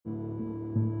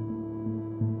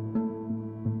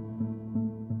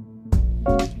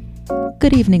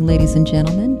Good evening, ladies and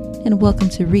gentlemen, and welcome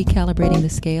to Recalibrating the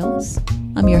Scales.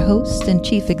 I'm your host and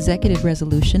Chief Executive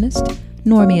Resolutionist,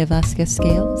 Normia Vasquez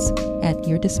Scales, at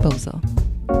your disposal.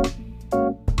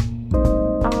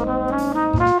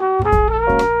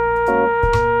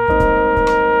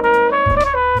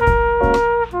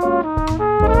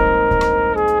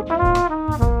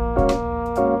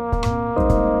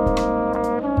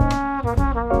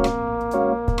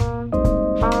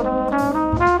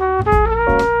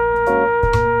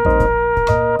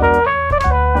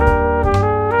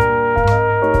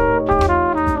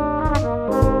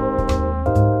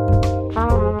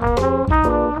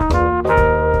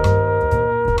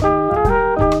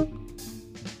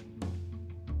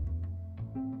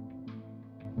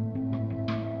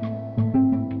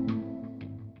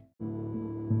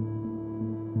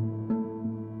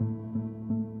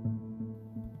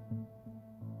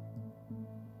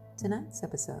 Tonight's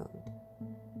episode,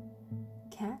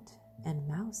 Cat and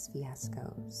Mouse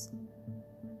Fiascos,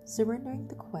 Surrendering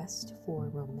the Quest for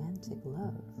Romantic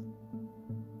Love.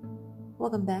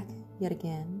 Welcome back yet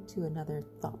again to another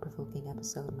thought-provoking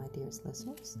episode, my dearest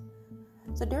listeners.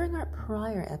 So during our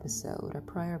prior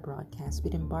broadcast,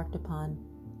 we'd embarked upon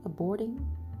aborting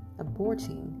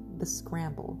the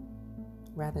scramble,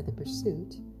 rather the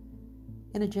pursuit,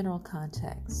 in a general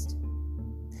context.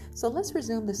 So let's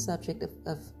resume the subject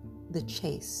of the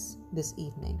chase this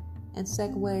evening and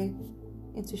segue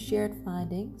into shared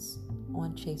findings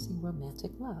on chasing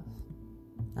romantic love.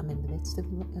 I'm in the midst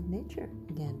of nature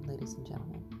again, ladies and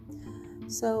gentlemen.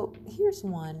 So here's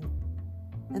one,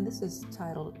 and this is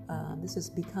titled, this is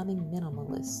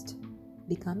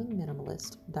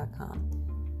becomingminimalist.com.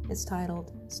 It's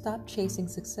titled, Stop Chasing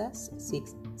Success, Seek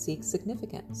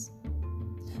Significance.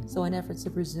 So in efforts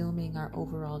of resuming our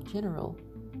overall general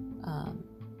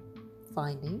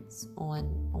findings on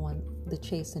the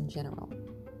chase in general.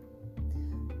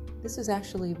 This is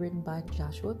actually written by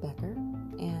Joshua Becker,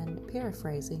 and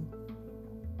paraphrasing,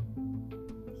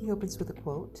 he opens with a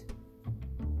quote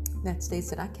that states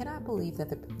that I cannot believe that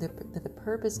the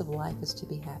purpose of life is to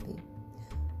be happy.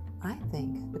 I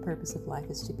think the purpose of life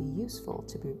is to be useful,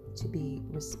 to be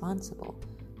responsible,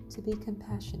 to be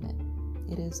compassionate.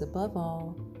 It is above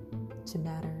all to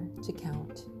matter, to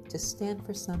count, to stand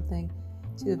for something,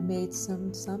 to have made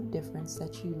some difference,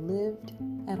 that you lived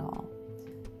at all.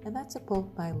 And that's a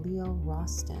quote by Leo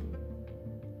Roston.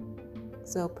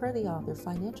 So per the author,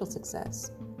 financial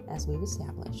success, as we've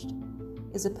established,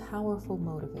 is a powerful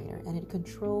motivator, and it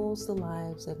controls the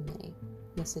lives of many.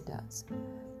 Yes, it does.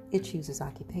 It chooses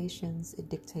occupations, it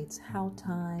dictates how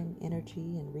time,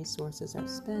 energy, and resources are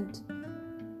spent.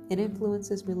 It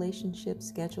influences relationships,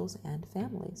 schedules, and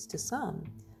families. To some,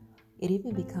 it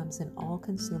even becomes an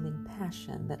all-consuming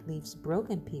passion that leaves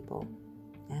broken people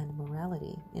and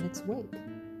morality in its wake.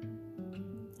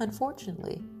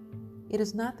 Unfortunately, it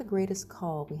is not the greatest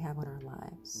call we have on our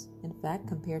lives. In fact,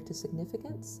 compared to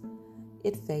significance,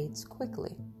 it fades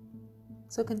quickly.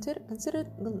 So consider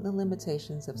the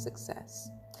limitations of success.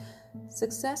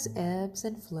 Success ebbs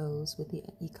and flows with the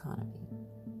economy.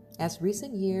 As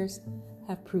recent years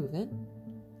have proven,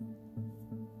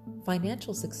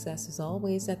 financial success is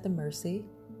always at the mercy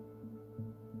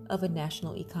of a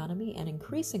national economy and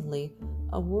increasingly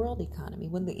a world economy.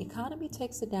 When the economy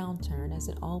takes a downturn, as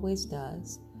it always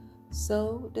does,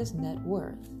 so does net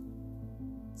worth.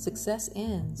 Success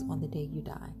ends on the day you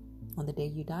die. On the day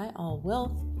you die, all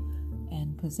wealth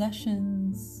and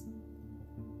possessions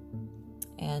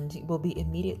and will be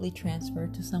immediately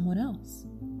transferred to someone else.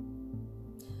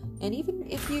 And even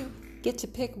if you get to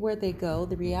pick where they go,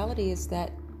 the reality is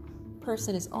that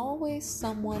person is always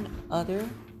someone other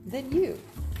than you.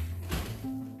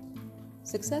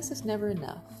 Success is never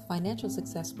enough. Financial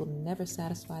success will never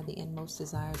satisfy the inmost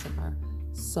desires of our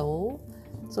soul.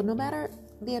 So no matter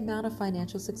the amount of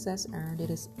financial success earned,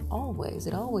 it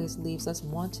always leaves us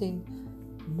wanting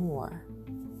more.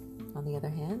 On the other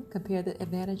hand, compare the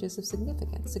advantages of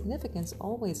significance. Significance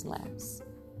always lasts.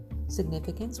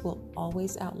 Significance will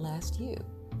always outlast you.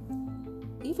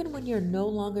 Even when you're no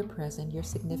longer present, your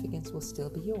significance will still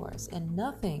be yours, and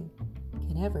nothing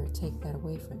can ever take that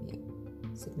away from you.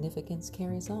 Significance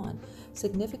carries on.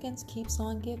 Significance keeps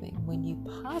on giving. When you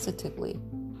positively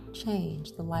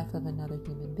change the life of another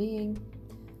human being,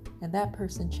 and that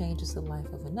person changes the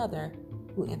life of another,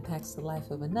 who impacts the life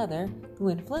of another,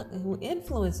 who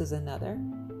influences another,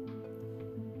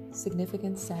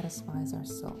 significance satisfies our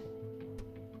soul.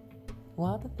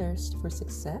 While the thirst for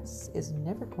success is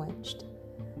never quenched,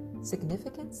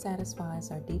 significance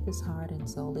satisfies our deepest heart and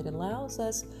soul. It allows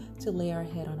us to lay our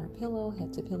head on our pillow,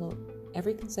 head to pillow,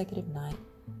 every consecutive night,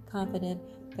 confident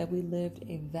that we lived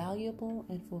a valuable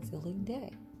and fulfilling day.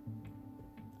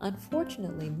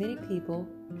 Unfortunately, many people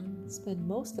spend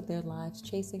most of their lives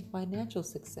chasing financial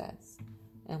success,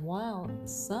 and while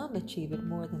some achieve it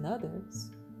more than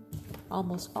others,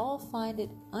 almost all find it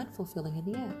unfulfilling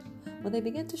in the end. When they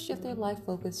begin to shift their life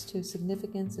focus to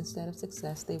significance instead of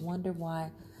success, they wonder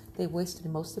why they wasted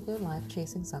most of their life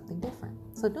chasing something different.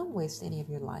 So don't waste any of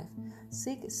your life.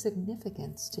 Seek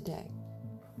significance today,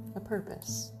 a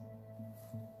purpose.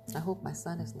 I hope my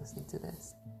son is listening to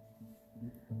this.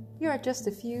 Here are just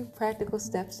a few practical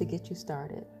steps to get you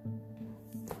started.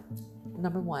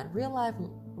 Number 1,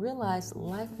 realize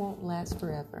life won't last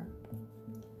forever.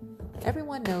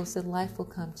 Everyone knows that life will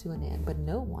come to an end, but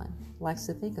no one likes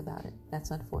to think about it.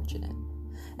 That's unfortunate.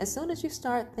 As soon as you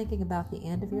start thinking about the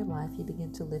end of your life, you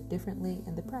begin to live differently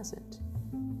in the present.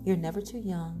 You're never too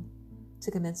young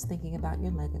to commence thinking about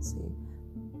your legacy.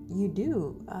 You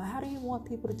do. How do you want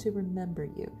people to remember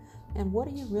you? And what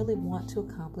do you really want to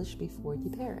accomplish before you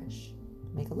perish?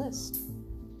 Make a list.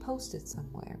 Post it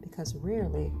somewhere, because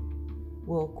rarely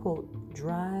will, quote,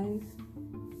 drive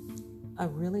a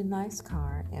really nice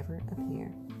car ever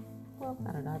appear. Well,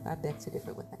 I don't know. I beg to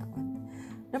differ with that one.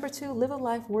 Number 2, live a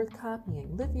life worth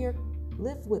copying. Live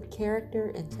with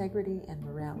character, integrity, and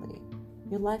morality.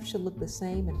 Your life should look the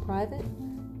same in private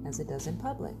as it does in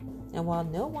public. And while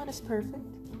no one is perfect,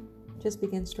 just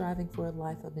begin striving for a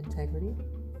life of integrity.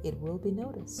 It will be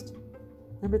noticed.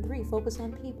 Number 3, focus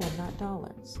on people, not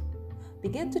dollars.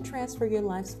 Begin to transfer your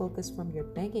life's focus from your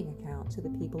banking account to the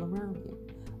people around you.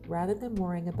 Rather than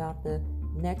worrying about the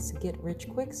next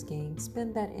get-rich-quick scheme,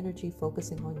 spend that energy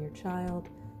focusing on your child,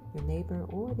 your neighbor,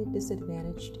 or the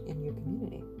disadvantaged in your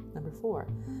community. Number 4,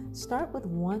 start with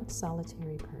one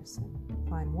solitary person.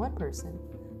 Find one person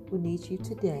who needs you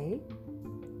today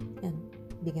and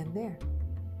begin there.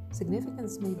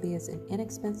 Significance may be as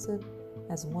inexpensive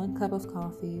as one cup of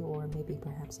coffee, or maybe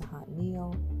perhaps a hot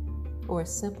meal, or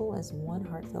as simple as one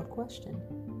heartfelt question.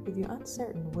 If you're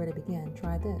uncertain where to begin,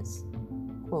 try this.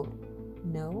 Quote,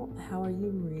 know, how are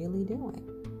you really doing?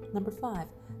 Number 5,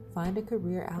 find a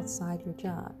career outside your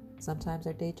job. Sometimes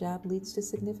our day job leads to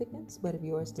significance, but if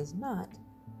yours does not,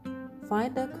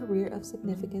 find a career of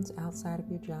significance outside of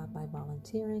your job by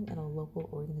volunteering in a local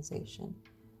organization.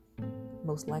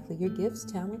 Most likely your gifts,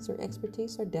 talents, or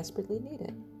expertise are desperately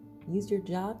needed. Use your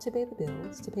job to pay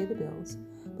the bills,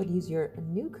 but use your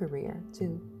new career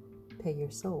to pay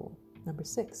your soul. Number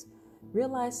 6,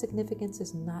 realize significance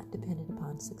is not dependent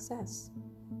upon success.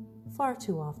 Far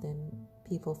too often,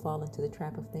 people fall into the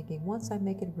trap of thinking, once I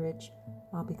make it rich,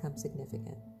 I'll become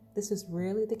significant. This is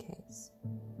rarely the case.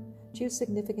 Choose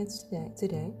significance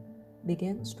today.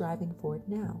 Begin striving for it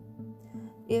now.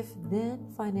 If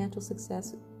then financial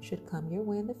success should come your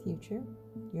way in the future,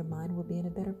 your mind will be in a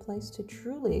better place to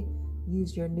truly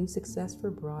use your new success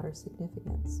for broader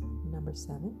significance. Number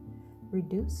 7,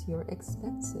 reduce your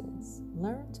expenses.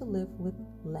 Learn to live with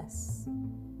less.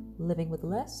 Living with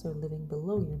less, or living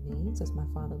below your means, as my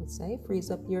father would say,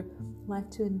 frees up your life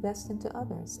to invest into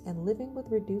others. And living with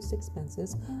reduced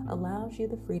expenses allows you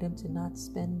the freedom to not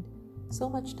spend so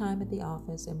much time at the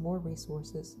office and more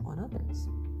resources on others.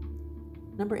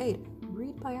 Number 8,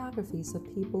 read biographies of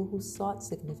people who sought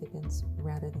significance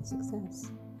rather than success.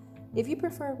 If you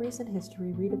prefer recent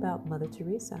history, read about Mother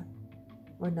Teresa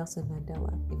or Nelson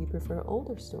Mandela. If you prefer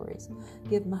older stories,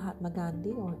 give Mahatma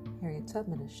Gandhi or Harriet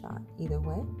Tubman a shot. Either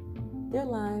way, their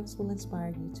lives will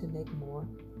inspire you to make more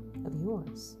of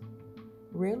yours.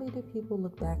 Rarely do people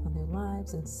look back on their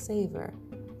lives and savor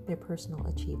their personal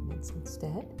achievements.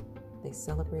 Instead, they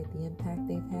celebrate the impact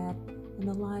they've had in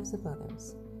the lives of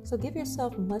others. So give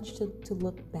yourself much to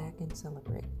look back and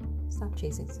celebrate. Stop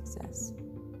chasing success.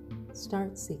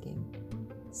 Start seeking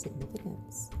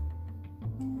significance.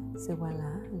 So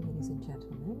voila, ladies and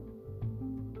gentlemen.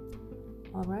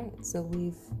 All right, so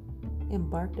we've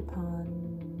embarked upon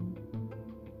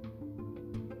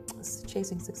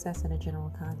chasing success in a general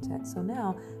context. So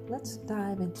now let's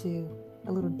dive into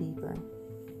a little deep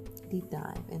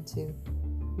dive into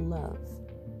love.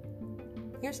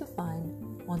 Here's a find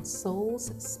on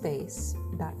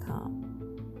soulsspace.com.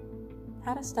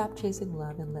 How to stop chasing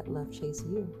love and let love chase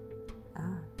you.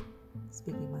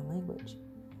 Speaking my language.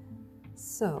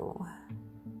 So,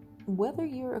 whether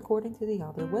you're, according to the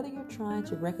author, whether you're trying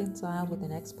to reconcile with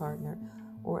an ex-partner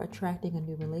or attracting a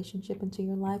new relationship into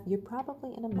your life, you're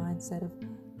probably in a mindset of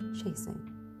chasing.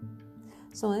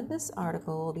 So in this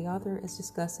article, the author is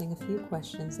discussing a few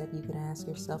questions that you can ask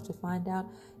yourself to find out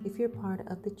if you're part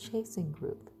of the chasing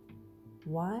group.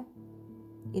 Why?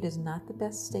 It is not the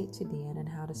best state to be in, and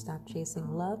how to stop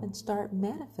chasing love and start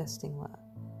manifesting love.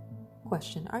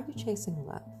 Question: are you chasing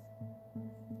love?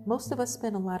 Most of us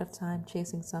spend a lot of time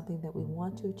chasing something that we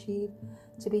want to achieve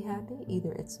to be happy.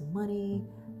 Either it's money,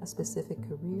 a specific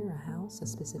career, a house, a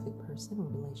specific person or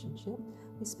relationship.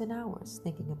 We spend hours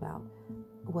thinking about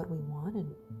what we want,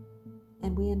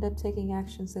 and we end up taking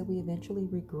actions that we eventually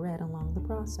regret along the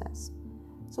process.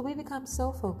 So we become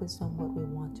so focused on what we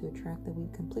want to attract that we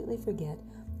completely forget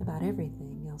about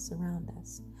everything else around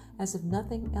us, as if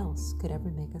nothing else could ever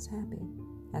make us happy.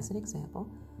 As an example,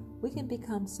 we can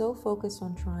become so focused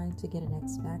on trying to get an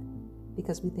ex back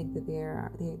because we think that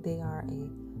they are a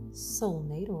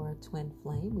soulmate or a twin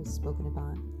flame. We've spoken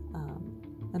about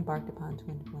embarked upon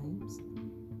twin flames.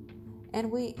 And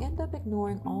we end up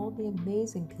ignoring all the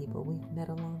amazing people we've met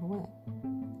along the way.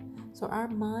 So our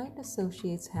mind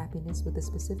associates happiness with a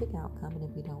specific outcome, and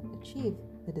if we don't achieve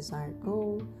the desired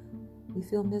goal, we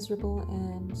feel miserable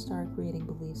and start creating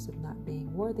beliefs of not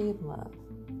being worthy of love.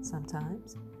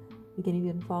 Sometimes we can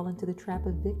even fall into the trap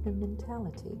of victim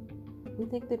mentality. We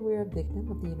think that we're a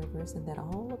victim of the universe and that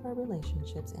all of our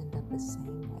relationships end up the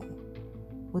same way,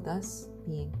 with us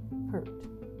being hurt.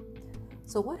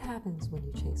 So what happens when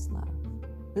you chase love?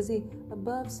 Does the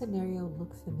above scenario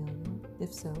look familiar?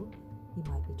 If so, you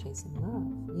might be chasing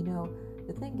love. You know,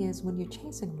 the thing is, when you're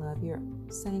chasing love, you're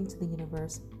saying to the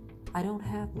universe, I don't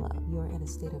have love. You're in a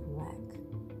state of lack.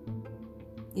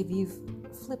 If you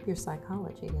flip your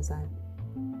psychology, as I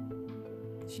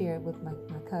shared with my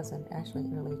cousin actually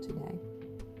earlier today,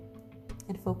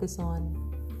 and focus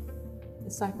on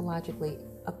psychologically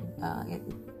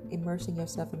immersing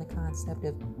yourself in the concept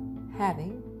of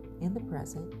having in the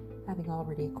present, having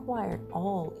already acquired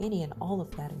any and all of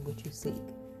that in which you seek,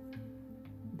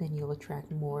 then you'll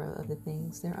attract more of the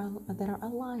things that are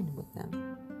aligned with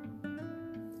them.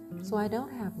 So I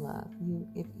don't have love.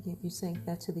 If you say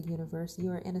that to the universe, you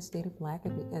are in a state of lack,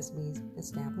 as we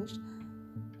established.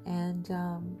 And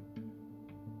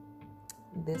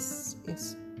this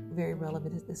is very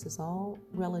relevant. This is all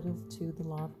relative to the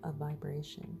law of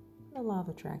vibration, the law of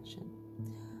attraction.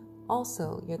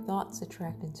 Also, your thoughts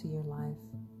attract into your life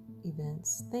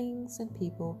events, things, and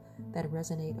people that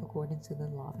resonate according to the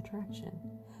law of attraction.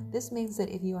 This means that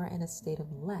if you are in a state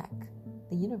of lack,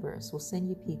 the universe will send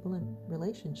you people and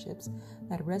relationships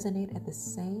that resonate at the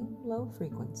same low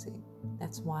frequency.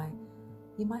 That's why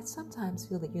you might sometimes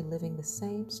feel that you're living the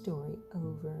same story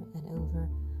over and over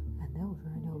and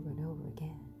over and over and over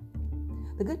again.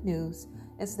 The good news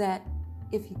is that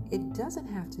it doesn't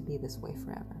have to be this way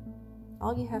forever.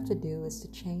 All you have to do is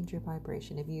to change your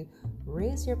vibration. If you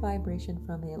raise your vibration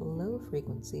from a low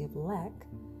frequency of lack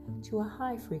to a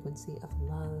high frequency of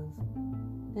love,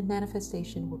 then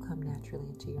manifestation will come naturally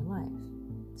into your life.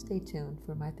 Stay tuned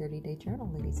for my 30-day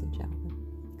journal, ladies and gentlemen,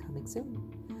 coming soon.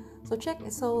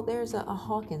 So there's a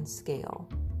Hawkins scale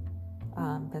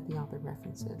that the author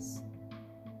references,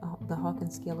 the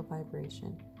Hawkins scale of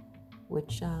vibration,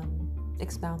 which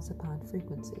expounds upon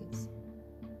frequencies.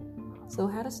 So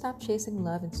how to stop chasing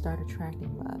love and start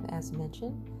attracting love. As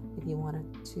mentioned, if you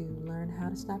wanted to learn how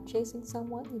to stop chasing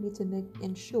someone, you need to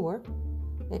ensure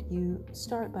that you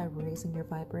start by raising your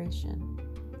vibration.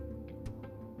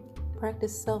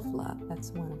 Practice self-love.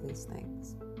 That's one of these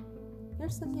things.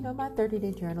 Here's my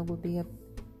 30-day journal would be a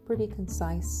pretty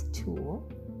concise tool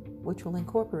which will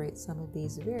incorporate some of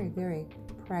these very, very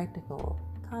practical,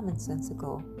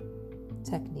 commonsensical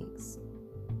techniques.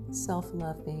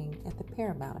 Self-love being at the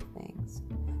paramount of things.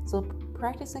 So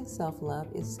practicing self-love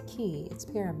is key. It's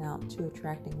paramount to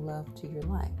attracting love to your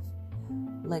life.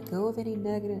 Let go of any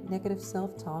negative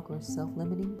self-talk or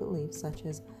self-limiting beliefs such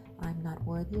as, I'm not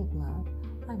worthy of love,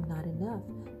 I'm not enough,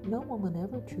 no one will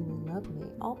ever truly love me,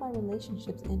 all my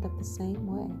relationships end up the same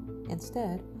way.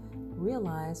 Instead,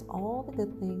 realize all the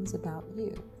good things about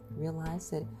you. Realize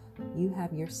that you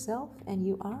have yourself and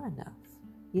you are enough.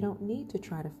 You don't need to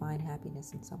try to find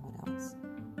happiness in someone else.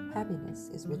 Happiness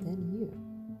is within you.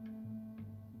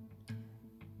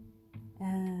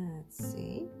 Let's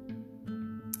see.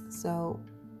 So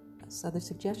other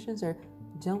suggestions are,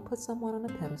 don't put someone on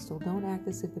a pedestal. Don't act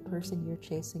as if the person you're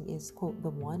chasing is, quote, the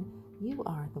one. You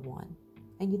are the one.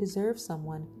 And you deserve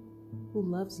someone who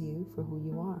loves you for who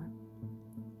you are.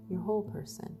 Your whole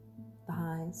person. The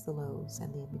highs, the lows,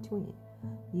 and the in-between.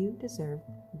 You deserve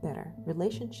better.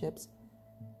 Relationships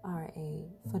are a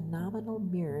phenomenal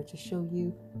mirror to show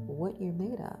you what you're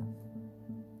made of.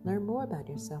 Learn more about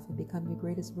yourself and become your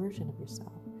greatest version of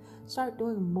yourself. Start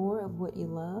doing more of what you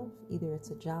love, either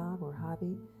it's a job or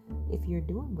hobby. If you're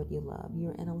doing what you love,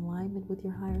 you're in alignment with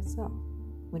your higher self.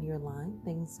 When you're aligned,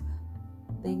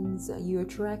 you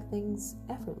attract things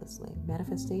effortlessly.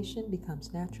 Manifestation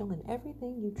becomes natural, and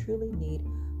everything you truly need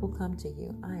will come to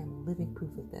you. I am living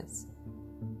proof of this.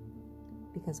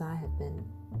 because I have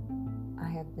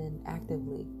been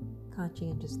actively,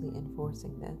 conscientiously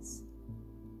enforcing this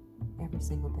every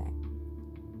single day.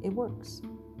 It works.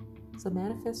 So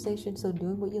manifestation, so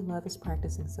doing what you love is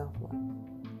practicing self-love.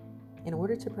 In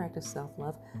order to practice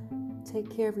self-love,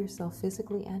 take care of yourself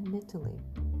physically and mentally.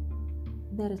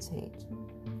 Meditate.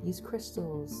 Use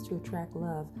crystals to attract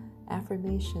love.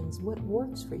 Affirmations, what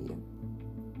works for you.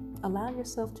 Allow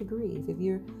yourself to grieve. If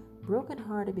you're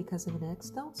brokenhearted because of an ex,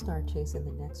 don't start chasing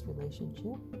the next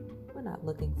relationship. We're not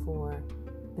looking for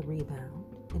the rebound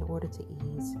in order to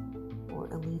ease or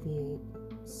alleviate,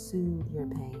 soothe your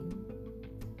pain.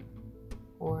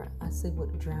 Or I say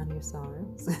what, drown your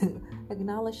sorrows.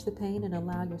 Acknowledge the pain and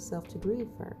allow yourself to grieve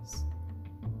first.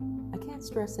 I can't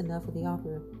stress enough, or the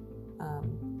author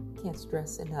can't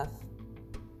stress enough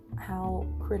how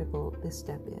critical this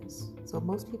step is. So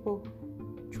most people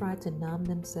try to numb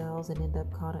themselves and end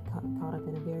up caught up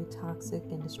in a very toxic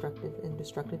and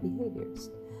destructive behaviors.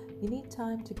 You need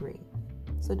time to grieve.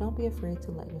 So don't be afraid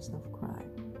to let yourself cry.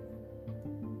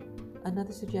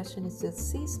 Another suggestion is to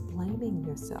cease blaming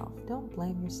yourself. Don't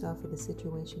blame yourself for the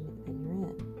situation that you're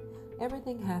in.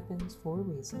 Everything happens for a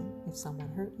reason. If someone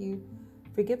hurt you,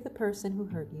 forgive the person who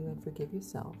hurt you and forgive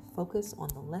yourself. Focus on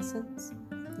the lessons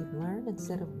you've learned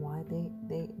instead of why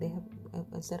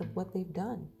instead of what they've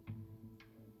done.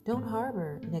 Don't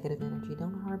harbor negative energy.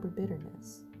 Don't harbor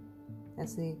bitterness.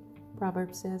 As the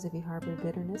proverb says, if you harbor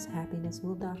bitterness, happiness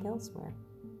will dock elsewhere.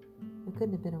 It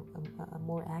couldn't have been a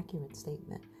more accurate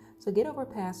statement. So get over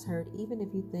past hurt, even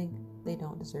if you think they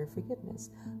don't deserve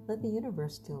forgiveness. Let the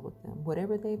universe deal with them.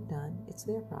 Whatever they've done, it's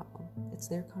their problem. It's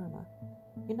their karma.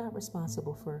 You're not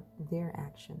responsible for their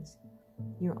actions.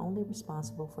 You're only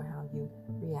responsible for how you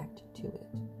react to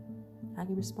it, how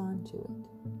you respond to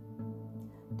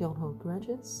it. Don't hold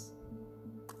grudges.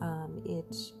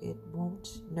 It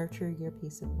won't nurture your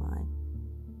peace of mind,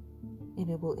 and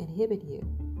it will inhibit you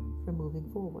from moving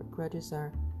forward. Grudges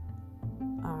are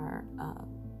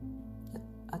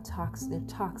they're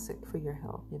toxic for your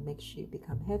health. It makes you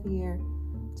become heavier.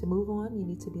 To move on, you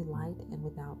need to be light and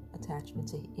without attachment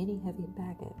to any heavy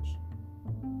baggage.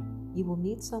 You will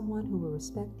meet someone who will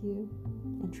respect you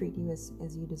and treat you as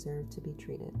you deserve to be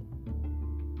treated.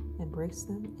 Embrace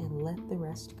them and let the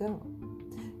rest go.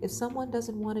 If someone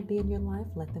doesn't want to be in your life,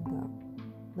 let them go.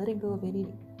 Letting go of any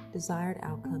desired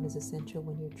outcome is essential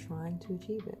when you're trying to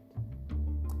achieve it.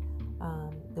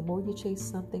 The more you chase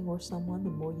something or someone, the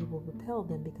more you will repel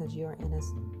them because you are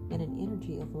in an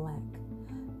energy of lack.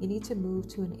 You need to move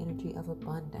to an energy of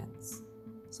abundance.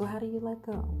 So how do you let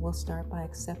go? Well, start by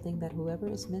accepting that whoever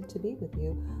is meant to be with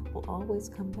you will always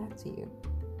come back to you.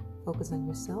 Focus on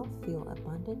yourself, feel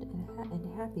abundant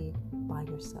and happy by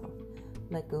yourself.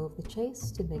 Let go of the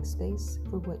chase to make space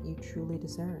for what you truly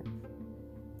deserve.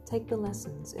 Take the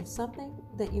lessons. If something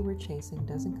that you were chasing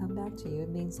doesn't come back to you, it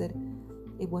means that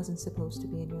it wasn't supposed to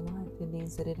be in your life. It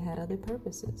means that it had other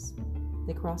purposes.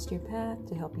 They crossed your path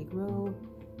to help you grow,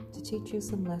 to teach you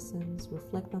some lessons.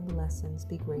 Reflect on the lessons,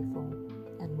 be grateful,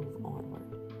 and move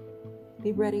onward.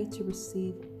 Be ready to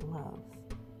receive love.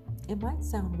 It might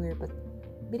sound weird, but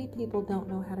many people don't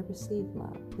know how to receive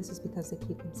love. This is because they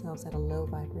keep themselves at a low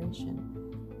vibration,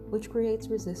 which creates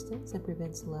resistance and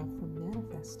prevents love from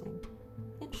manifesting.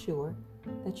 Ensure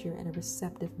that you're in a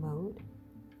receptive mode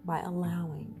by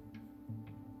allowing,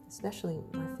 especially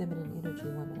my feminine energy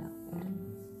women out there,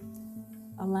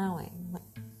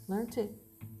 learn to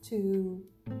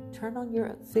turn on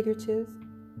your figurative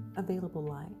available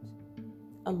light,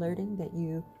 alerting that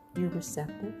you're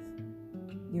receptive,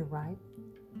 you're ripe,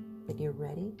 that you're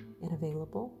ready and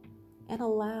available, and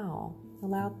allow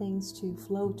things to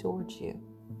flow towards you.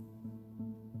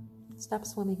 Stop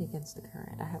swimming against the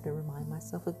current. I have to remind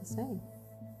myself of the same.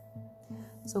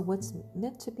 So what's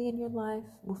meant to be in your life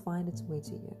will find its way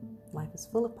to you. Life is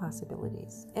full of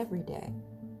possibilities. Every day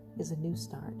is a new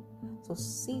start. So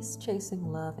cease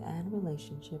chasing love and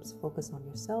relationships. Focus on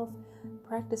yourself.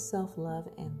 Practice self-love,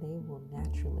 and they will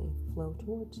naturally flow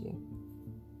towards you.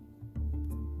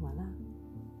 Voila.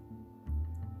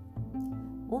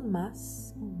 Un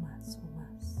más.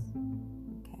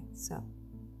 Okay, so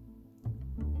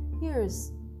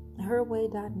here's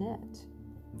herway.net.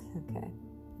 Okay.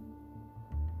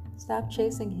 Stop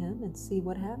chasing him and see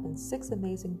what happens. 6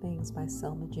 Amazing Things by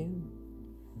Selma June.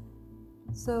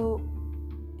 So,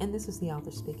 and this is the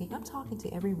author speaking, I'm talking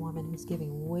to every woman who's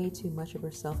giving way too much of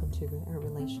herself into her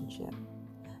relationship.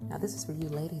 Now, this is for you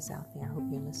ladies out there. I hope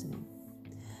you're listening.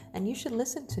 And you should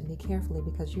listen to me carefully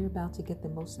because you're about to get the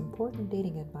most important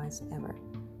dating advice ever.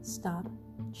 Stop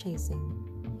chasing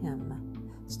him.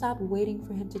 Stop waiting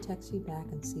for him to text you back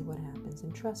and see what happens.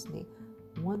 And trust me,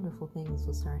 wonderful things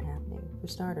will start happening. For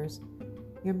starters,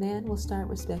 your man will start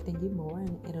respecting you more,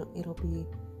 and it'll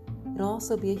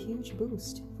also be a huge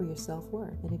boost for your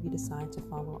self-worth. And if you decide to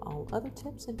follow all other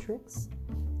tips and tricks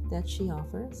that she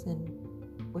offers and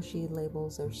what she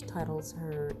labels or titles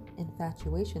her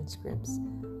infatuation scripts,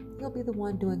 he'll be the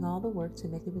one doing all the work to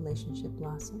make the relationship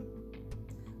blossom.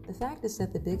 The fact is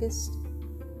that the biggest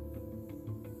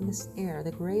error,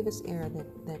 the gravest error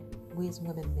that we as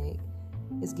women make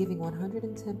is giving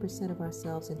 110% of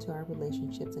ourselves into our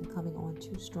relationships and coming on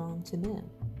too strong to men.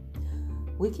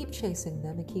 We keep chasing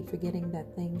them and keep forgetting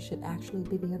that things should actually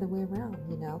be the other way around.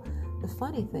 The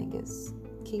funny thing is,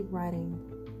 keep writing.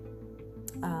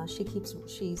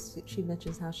 She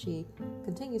mentions how she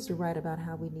continues to write about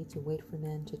how we need to wait for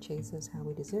men to chase us, how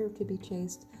we deserve to be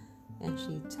chased, and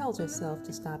she tells herself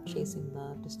to stop chasing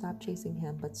love, to stop chasing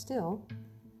him, but still,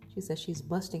 she says she's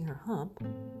busting her hump,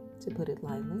 to put it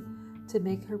lightly, to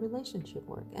make her relationship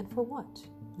work. And for what?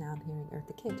 Now I'm hearing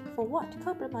Eartha Kitt. For what?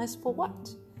 Compromise for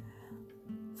what?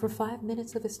 For 5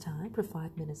 minutes of his time, for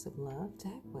 5 minutes of love, to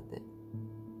heck with it.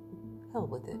 Hell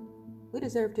with it. We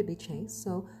deserve to be chased,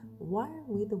 so why are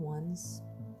we the ones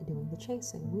doing the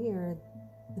chasing? We are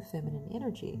the feminine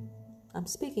energy. I'm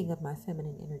speaking of my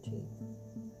feminine energy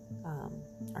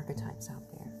archetypes out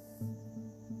there.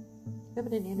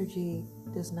 Feminine energy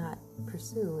does not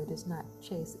pursue, it does not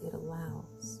chase, it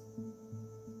allows.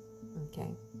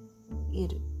 Okay?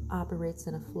 It operates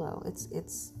in a flow.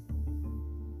 It's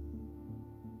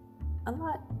a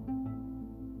lot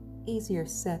easier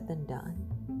said than done.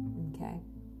 Okay?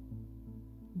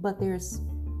 But there's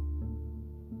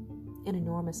an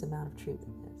enormous amount of truth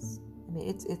in this. I mean,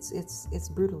 it's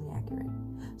brutally accurate.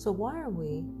 So why are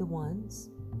we the ones,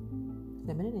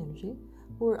 feminine energy,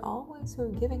 who are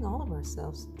giving all of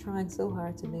ourselves, trying so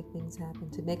hard to make things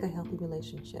happen, to make a healthy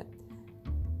relationship?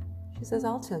 She says,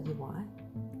 I'll tell you why.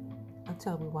 I'll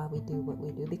tell you why we do what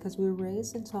we do. Because we were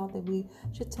raised and taught that we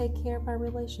should take care of our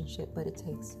relationship, but it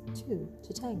takes two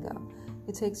to tango.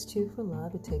 It takes two for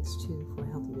love. It takes two for a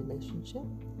healthy relationship.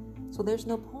 So there's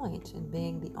no point in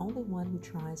being the only one who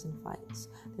tries and fights.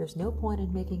 There's no point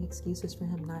in making excuses for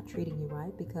him not treating you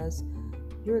right because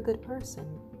you're a good person,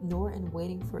 nor in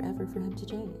waiting forever for him to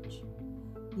change.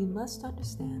 You must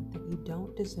understand that you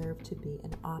don't deserve to be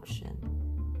an option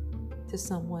to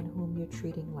someone whom you're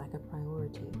treating like a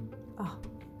priority. Oh,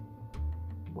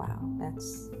 wow,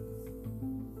 that's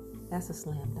a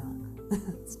slam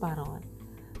dunk. Spot on.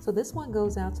 So this one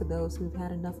goes out to those who've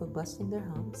had enough of busting their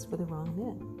humps for the wrong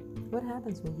men. What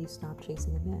happens when you stop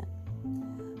chasing a man?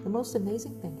 The most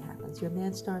amazing thing happens. Your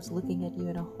man starts looking at you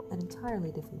in an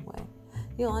entirely different way.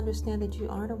 He'll understand that you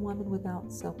aren't a woman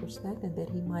without self-respect and that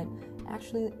he might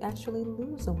actually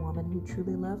lose a woman who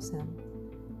truly loves him,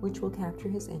 which will capture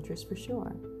his interest for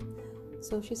sure.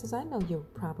 So she says, I know you're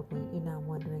now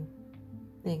wondering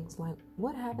things like,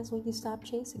 what happens when you stop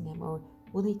chasing him? Or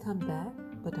will he come back?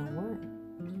 But don't worry.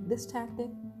 This tactic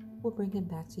will bring him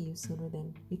back to you sooner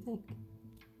than you think.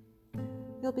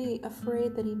 You'll be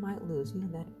afraid that he might lose you,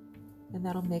 and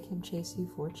that'll make him chase you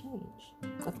for a change.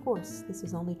 Of course, this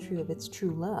is only true if it's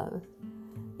true love.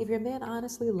 If your man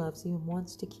honestly loves you and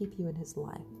wants to keep you in his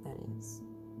life, that is.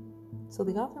 So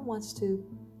the author wants to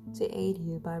aid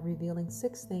you by revealing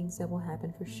 6 things that will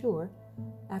happen for sure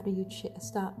after you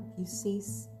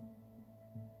cease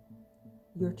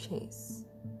your chase.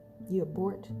 You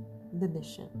abort the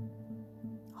mission.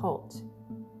 Halt.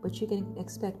 But you can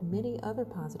expect many other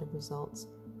positive results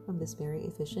from this very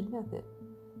efficient method.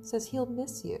 It says he'll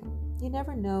miss you. You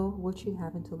never know what you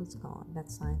have until it's gone.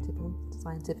 That's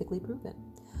scientifically proven.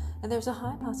 And there's a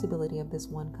high possibility of this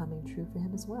one coming true for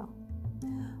him as well.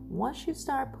 Once you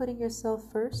start putting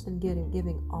yourself first and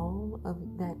giving all of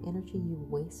that energy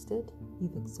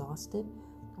you've exhausted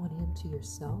on him to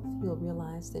yourself, he'll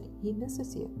realize that he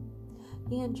misses you.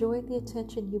 He enjoyed the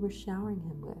attention you were showering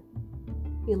him with.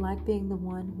 He liked being the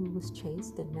one who was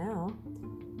chased, and now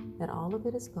that all of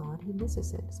it is gone, he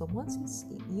misses it. So once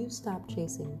you stop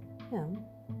chasing him,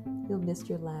 he'll miss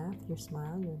your laugh, your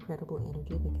smile, your incredible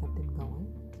energy that kept him going.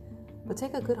 But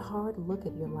take a good hard look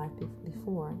at your life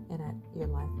before and at your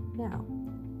life now.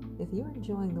 If you're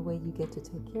enjoying the way you get to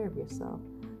take care of yourself,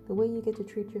 the way you get to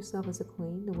treat yourself as a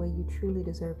queen, the way you truly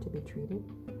deserve to be treated,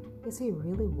 is he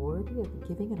really worthy of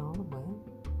giving it all away?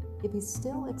 If he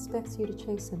still expects you to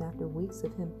chase him after weeks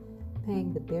of him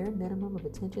paying the bare minimum of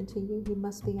attention to you, he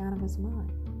must be out of his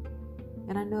mind.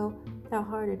 And I know how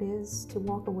hard it is to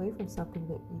walk away from something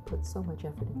that you put so much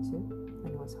effort into. I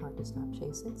know it's hard to stop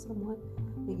chasing someone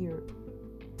that you're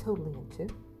totally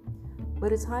into.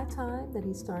 But it's high time that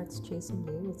he starts chasing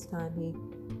you. It's time he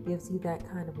gives you that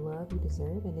kind of love you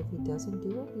deserve. And if he doesn't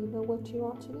do it, you know what you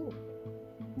ought to do.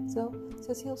 So it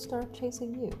says he'll start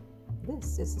chasing you.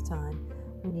 This is the time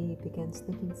when he begins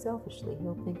thinking selfishly.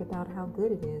 He'll think about how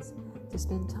good it is to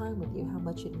spend time with you, how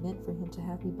much it meant for him to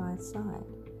have you by his side.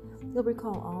 He'll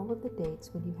recall all of the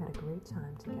dates when you had a great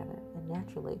time together and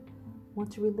naturally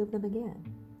want to relive them again.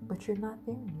 But you're not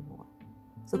there anymore.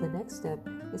 So the next step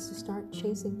is to start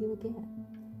chasing you again.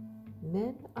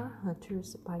 Men are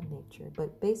hunters by nature,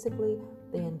 but basically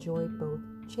they enjoy both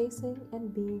chasing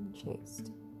and being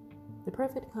chased. The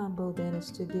perfect combo then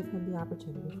is to give him the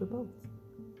opportunity for both.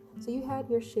 So you had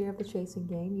your share of the chasing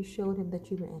game. You showed him that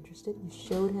you were interested. You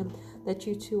showed him that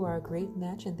you two are a great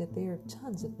match and that there are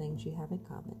tons of things you have in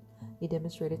common. You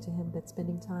demonstrated to him that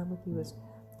spending time with you is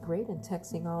great and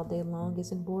texting all day long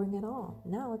isn't boring at all.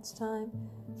 Now it's time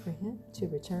for him to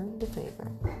return the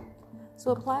favor.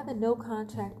 So apply the no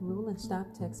contact rule and stop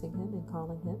texting him and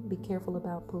calling him. Be careful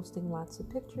about posting lots of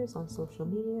pictures on social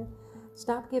media.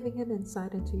 Stop giving him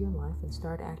insight into your life and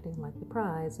start acting like the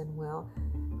prize and, well,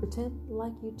 pretend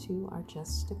like you two are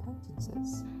just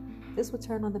acquaintances. This would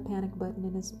turn on the panic button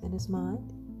in his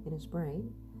mind, in his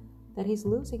brain, that he's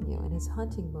losing you and his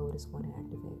hunting mode is going to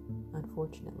activate.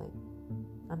 Unfortunately,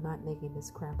 I'm not making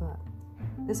this crap up.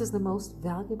 This is the most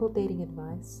valuable dating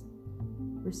advice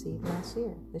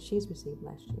that she's received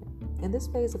last year. In this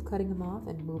phase of cutting him off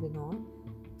and moving on,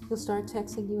 he'll start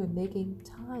texting you and making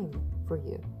time for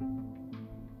you.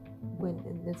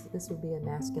 This would be a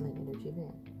masculine energy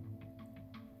man.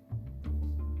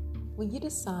 When you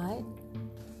decide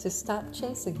to stop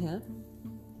chasing him,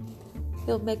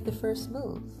 he'll make the first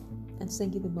move and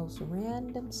send you the most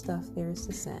random stuff there is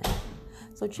to send.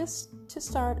 So just to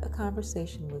start a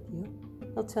conversation with you,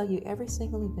 he'll tell you every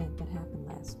single event that happened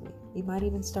last week. He might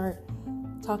even start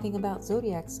talking about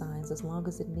zodiac signs as long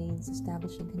as it means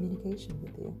establishing communication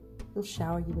with you. He'll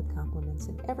shower you with compliments,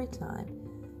 and every time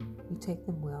you take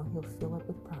them well, he'll fill up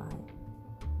with pride.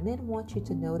 Men want you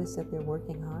to notice that they're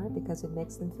working hard because it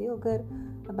makes them feel good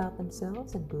about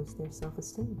themselves and boosts their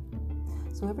self-esteem.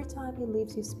 So every time he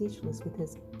leaves you speechless with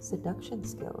his seduction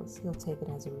skills, he'll take it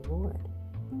as a reward.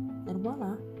 And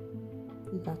voila,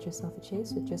 you got yourself a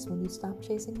chaser just when you stop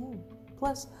chasing him.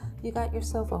 Plus, you got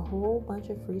yourself a whole bunch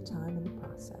of free time in the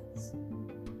process.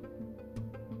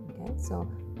 Okay, so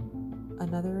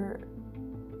another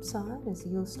sign is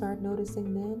you'll start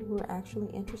noticing men who are actually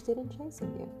interested in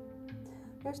chasing you.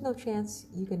 There's no chance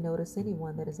you can notice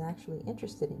anyone that is actually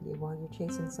interested in you while you're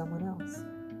chasing someone else.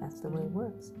 That's the way it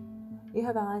works. You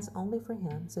have eyes only for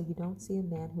him, so you don't see a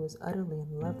man who is utterly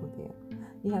in love with you.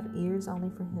 You have ears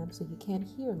only for him, so you can't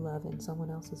hear love in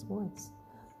someone else's voice.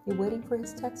 You're waiting for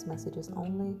his text messages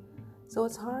only, so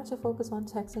it's hard to focus on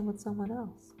texting with someone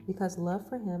else. Because love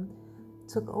for him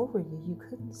took over you, you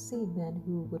couldn't see men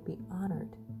who would be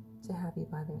honored to have you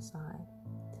by their side.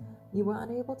 You were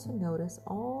unable to notice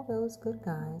all those good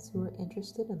guys who are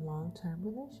interested in long-term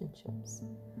relationships,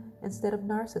 instead of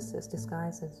narcissists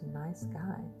disguised as nice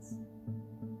guys,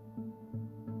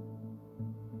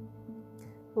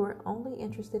 who are only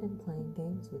interested in playing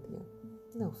games with you.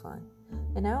 No fun.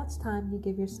 And now it's time you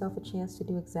give yourself a chance to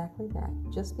do exactly that.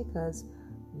 Just because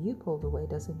you pulled away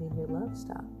doesn't mean your love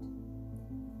stopped.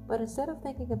 But instead of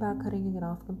thinking about cutting it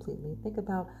off completely, think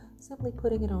about simply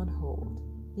putting it on hold.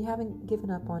 You haven't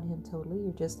given up on him totally.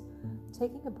 You're just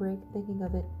taking a break,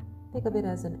 think of it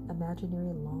as an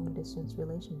imaginary long-distance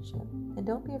relationship. And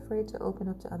don't be afraid to open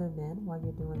up to other men while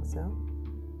you're doing so.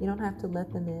 You don't have to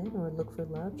let them in or look for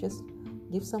love. Just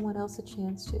give someone else a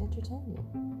chance to entertain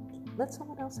you. Let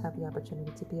someone else have the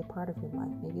opportunity to be a part of your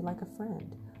life, maybe like a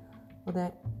friend, or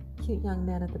that cute young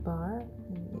man at the bar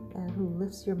and who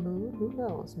lifts your mood. Who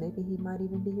knows? Maybe he might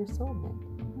even be your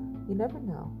soulmate. You never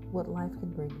know what life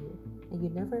can bring you, and you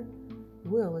never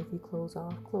will if you close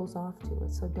off to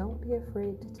it. So don't be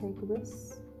afraid to take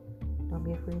risks. Don't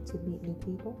be afraid to meet new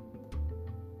people.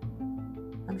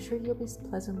 I'm sure you'll be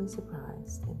pleasantly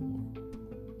surprised in the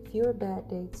end. Fewer bad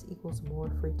dates equals more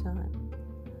free time.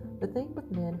 The thing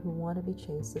with men who want to be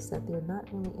chased is that they're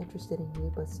not really interested in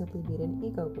you, but simply need an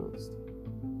ego boost.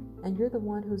 And you're the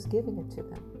one who's giving it to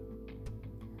them.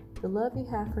 The love you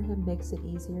have for him makes it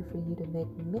easier for you to make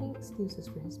many excuses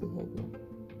for his behavior.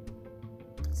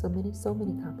 So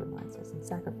many compromises and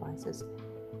sacrifices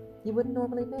you wouldn't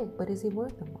normally make, but is he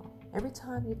worth them all? Every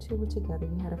time you two were together,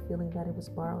 you had a feeling that it was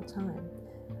borrowed time,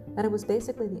 that it was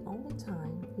basically the only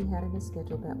time he had in his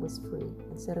schedule that was free,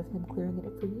 instead of him clearing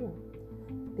it for you.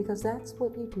 Because that's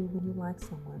what you do when you like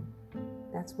someone.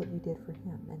 That's what you did for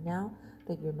him. And now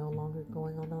that you're no longer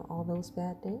going on all those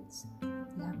bad dates,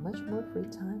 you have much more free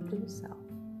time for yourself.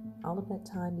 All of that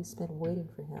time you spent waiting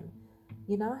for him.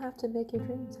 You now have to make your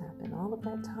dreams happen. All of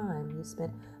that time you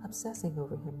spent obsessing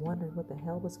over him, wondering what the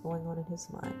hell was going on in his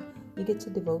mind, you get to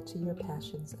devote to your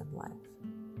passions and life.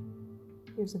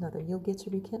 Here's another. You'll get to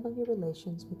rekindle your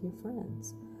relations with your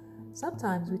friends.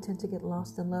 Sometimes we tend to get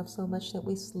lost in love so much that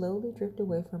we slowly drift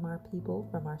away from our people,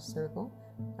 from our circle,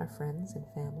 our friends and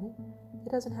family.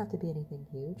 It doesn't have to be anything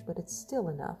huge, but it's still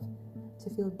enough to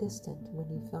feel distant when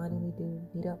you finally do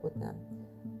meet up with them.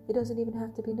 It doesn't even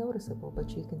have to be noticeable, but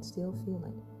you can still feel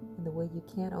it in the way you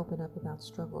can't open up about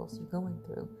struggles you're going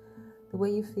through, the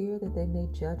way you fear that they may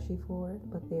judge you for it,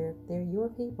 but they're your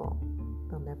people.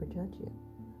 They'll never judge you.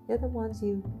 They're the ones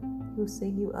who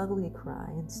sing you ugly cry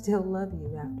and still love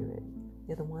you after it.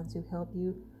 They're the ones who held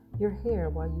your hair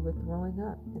while you were throwing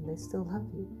up, and they still love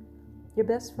you. Your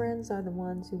best friends are the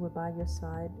ones who were by your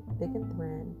side, thick and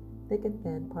thin,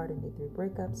 through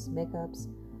breakups, makeups,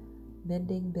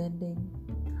 mending, bending,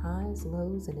 highs,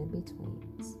 lows, and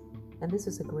in-betweens. And this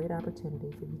is a great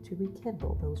opportunity for you to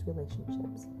rekindle those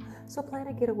relationships. So plan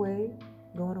a getaway,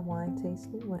 go on a wine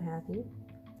tasting, what have you,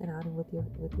 an outing with your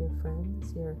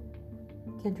friends, your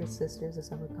kindred sisters,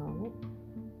 as I would call it,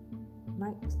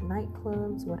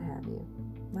 nightclubs, what have you,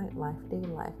 nightlife, day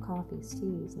life, coffees,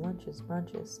 teas, lunches,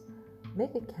 brunches.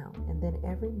 Make it count, and then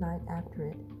every night after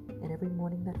it and every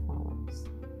morning that follows,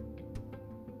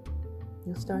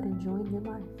 you'll start enjoying your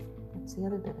life. That's the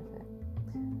other benefit.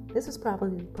 This is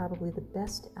probably the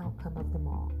best outcome of them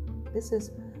all. This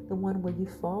is the one where you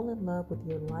fall in love with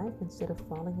your life instead of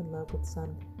falling in love with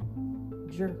some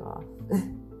jerk,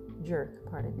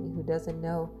 who doesn't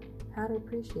know how to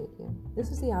appreciate you.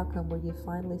 This is the outcome where you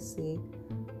finally see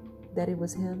that it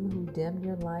was him who dimmed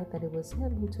your light, that it was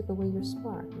him who took away your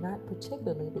spark, not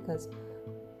particularly because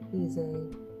he's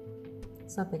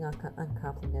something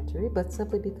uncomplimentary, but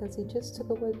simply because he just took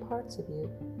away parts of you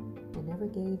and never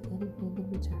gave anything in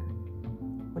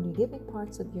return. When you're giving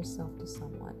parts of yourself to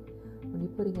someone, when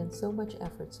you're putting in so much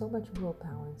effort, so much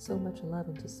willpower, and so much love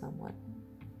into someone,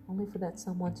 only for that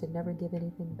someone to never give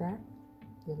anything back,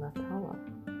 you're left hollow.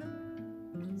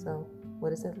 So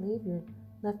what does that leave? You're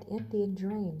left empty and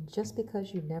drained just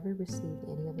because you never received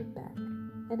any of it back.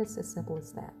 And it's as simple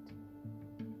as that.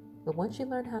 But once you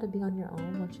learn how to be on your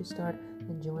own, once you start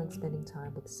enjoying spending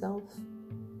time with self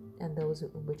and those in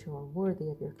which you are worthy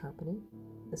of your company,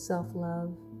 the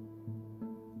self-love,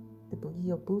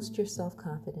 you'll boost your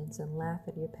self-confidence and laugh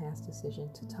at your past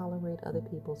decision to tolerate other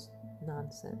people's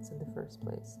nonsense in the first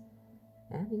place.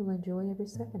 And you'll enjoy every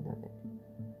second of it.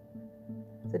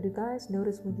 So do guys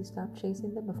notice when you stop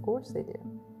chasing them? Of course they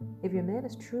do. If your man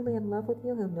is truly in love with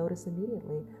you, he'll notice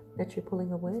immediately that you're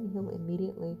pulling away, and he'll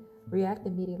react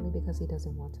immediately because he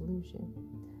doesn't want to lose you.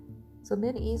 So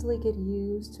men easily get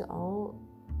used to all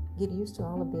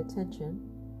of the attention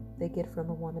they get from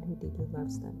a woman who deeply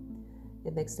loves them.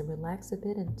 It makes them relax a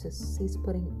bit and to cease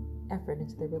putting effort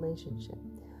into the relationship.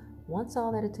 Once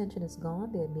all that attention is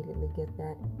gone, they immediately get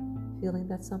that feeling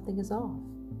that something is off.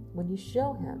 When you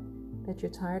show him that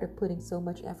you're tired of putting so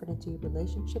much effort into your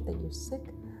relationship, that you're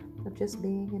sick of just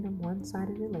being in a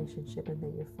one-sided relationship, and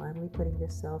that you're finally putting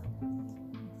yourself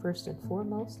first and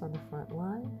foremost on the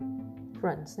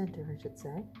front and center, I should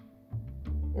say,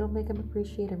 it'll make him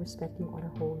appreciate and respect you on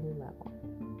a whole new level.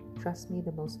 Trust me,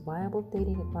 the most viable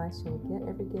dating advice you'll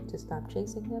ever give to stop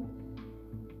chasing him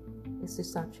is to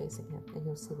stop chasing him, and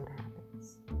you'll see what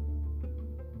happens.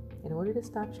 In order to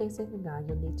stop chasing a guy,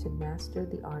 you'll need to master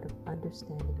the art of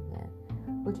understanding men,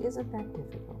 which isn't that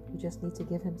difficult. You just need to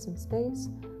give him some space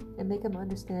and make him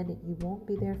understand that you won't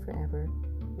be there forever,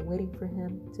 waiting for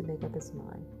him to make up his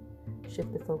mind.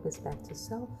 Shift the focus back to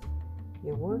self,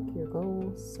 your work, your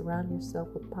goals. Surround yourself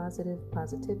with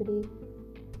positivity,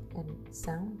 and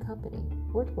sound company,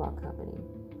 worthwhile company,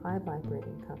 high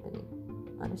vibrating company,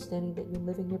 understanding that you're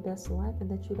living your best life and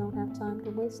that you don't have time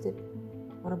to waste it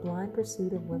on a blind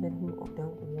pursuit of women who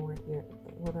don't warrant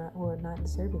who are not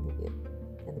deserving of you.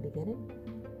 In the beginning,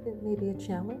 it may be a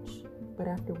challenge, but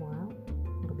after a while,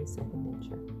 it'll be second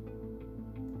nature.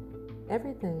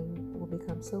 Everything will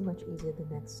become so much easier the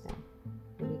next day.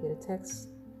 When you get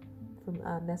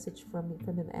a message from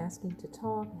him asking to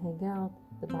talk, hang out,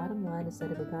 the bottom line is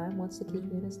that if a guy wants to keep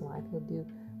you in his life, he'll do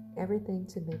everything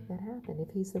to make that happen. If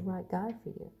he's the right guy for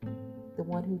you, the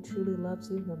one who truly loves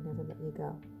you, he'll never let you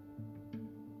go.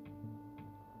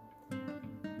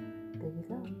 There you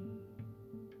go.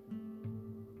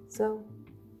 So,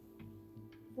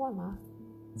 voila.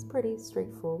 It's pretty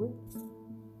straightforward.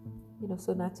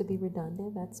 So not to be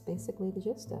redundant, that's basically the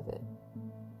gist of it.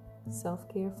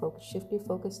 Self-care, shift your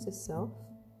focus to self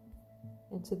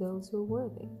and to those who are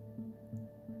worthy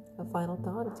a final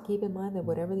thought is to keep in mind that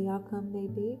whatever the outcome may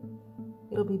be,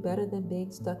 it'll be better than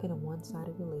being stuck in a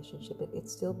one-sided relationship. It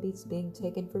still beats being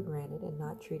taken for granted and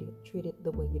not treated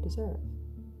the way you deserve.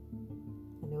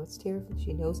 I know it's terrifying.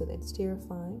 She knows that it's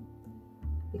terrifying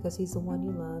because he's the one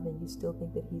you love and you still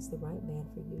think that he's the right man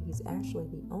for you. He's actually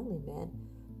the only man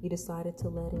you decided to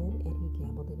let in, and he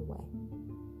gambled it away.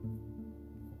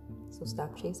 So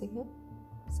stop chasing him.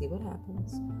 See what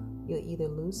happens. You'll either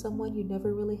lose someone you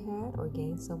never really had or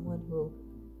gain someone who'll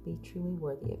be truly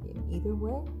worthy of you. Either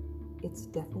way, it's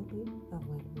definitely a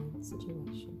win-win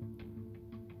situation.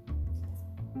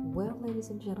 Well, ladies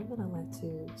and gentlemen, I'd like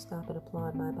to stop and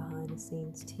applaud my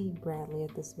behind-the-scenes team, Bradley,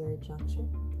 at this very juncture,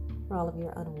 for all of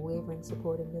your unwavering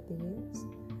support in the years.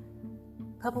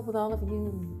 Coupled with all of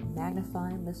you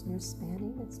magnifying listeners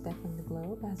spanning and speckling the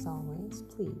globe, as always,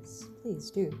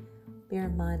 please do bear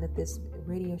in mind that this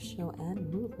radio show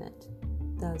and movement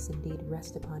does indeed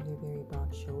rest upon your very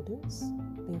broad shoulders.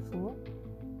 Therefore,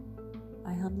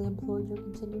 I humbly implore your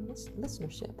continued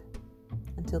listenership.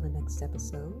 Until the next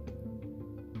episode,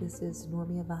 this is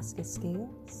Normia Vasquez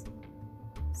Scales,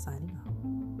 signing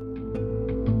off.